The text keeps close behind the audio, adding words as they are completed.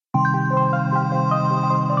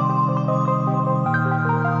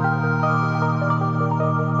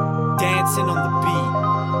Wellington on the beat.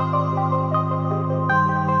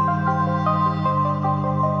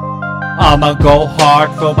 I'ma go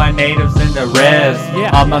hard for my natives in the res.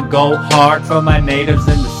 I'ma go hard for my natives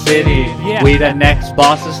in the city. We the next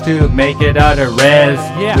bosses to make it out of res.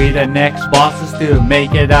 We the next bosses to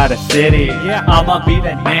make it out of city. I'ma be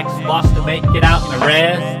the next boss to make it out in the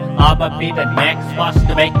res. I'ma be the next boss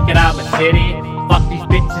to make it out in the city. Fuck these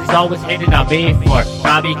bitches always hating on me for.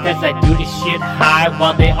 Probably because I do this shit high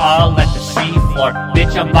while they all at the sea floor.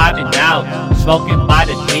 Bitch, I'm vibing out, smoking by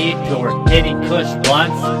the detour, hitting kush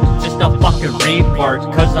blunts, just a fucking report.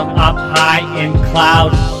 Cause I'm up high in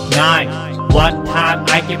cloud 9. One time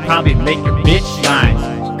I can probably make your bitch mine.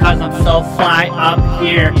 Cause I'm so fly up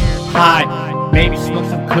here high. Maybe smoke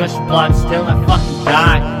some kush blunts till I fucking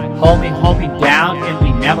die. Hold me down and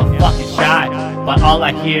we never fucking shy. But all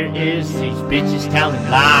I hear is these bitches telling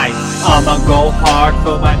lies. I'ma go hard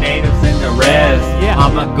for my natives in the res.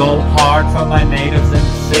 I'ma go hard for my natives in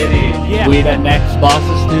the city. We the next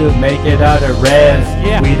bosses to make it out of res.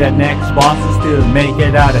 We the next bosses to make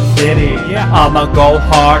it out of city. I'ma go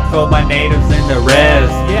hard for my natives in the res.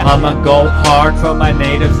 I'ma go hard for my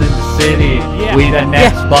natives in the city. We the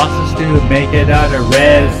next bosses to make it out of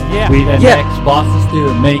res. We the next bosses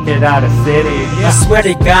to make it out of city. I swear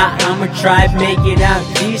to God, I'ma try to make it out.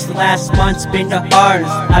 These last months been the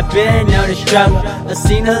hardest. I've been on the struggle, I've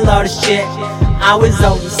seen a lot of shit. I was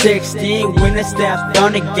over 16 when I stepped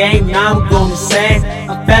on the game. Now I'm going insane.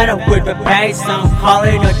 I'm fed up with the pace, so I'm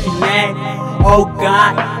calling a connect. Oh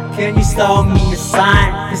God, can you show me a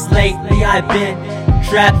sign? Cause lately I've been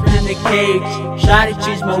trapped in the cage. Try to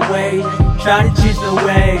change my ways, try to change my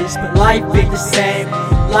ways, but life ain't the same.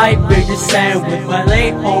 Life ain't the same with my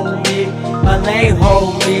late homie, my late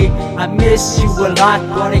homie. I miss you a lot,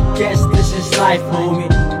 but I guess this is life, homie.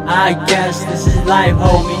 I guess this is life,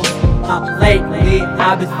 homie. Lately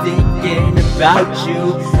I've been thinking about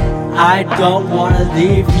you. I don't wanna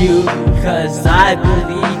leave you, cause I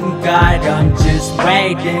believe in God. I'm just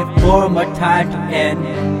waiting for my time to end.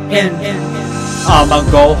 I'ma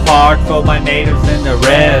go hard for my natives in the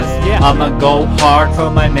res. I'ma go hard for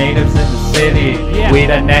my natives in the city. We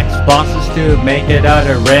the next bosses to make it out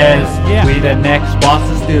of res. We the next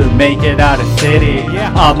bosses to make it out of city.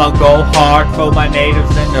 I'ma go hard for my natives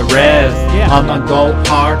in the res. I'ma go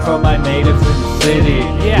hard for my natives in the city.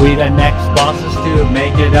 We the next bosses to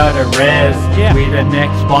make it out of res. We the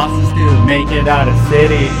next bosses to make it out of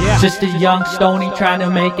city. Just a young stony trying to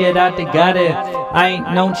make it out the gutter. I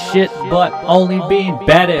ain't known shit but only being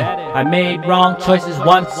better. I made wrong choices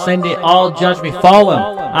once and they all judge me for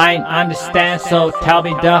them. I ain't understand, so tell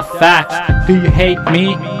me the facts. Do you hate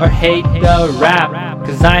me or hate the rap?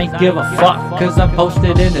 Cause I ain't give a fuck, cause I'm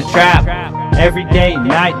posted in the trap. Every day,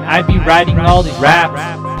 night, I be writing all these raps.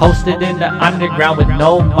 Posted in the underground with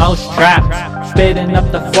no mouse traps. Spitting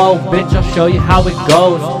up the flow, bitch, I'll show you how it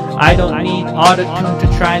goes. I don't need auto-tune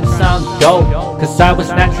to try and sound dope, cause I was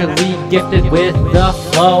naturally gifted with the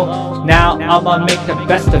flow. Now I'ma make the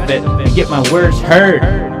best of it and get my words heard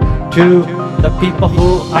to the people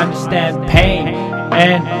who understand pain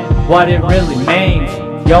and what it really means.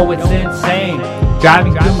 Yo, it's insane,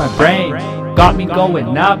 driving through my brain. Got me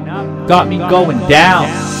going up, got me going down.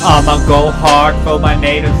 I'ma go hard for my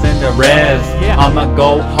natives in the res. I'ma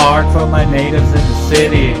go hard for my natives in the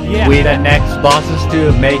city. We the next bosses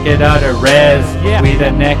to make it out of res. We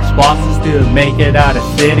the next bosses to make it out of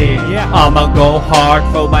city. I'ma go hard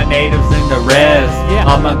for my natives in the res.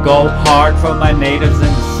 I'ma go hard for my natives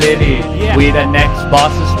in the city. We the next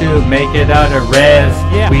bosses to make it out of res.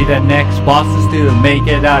 We the next bosses to make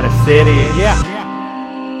it out of city.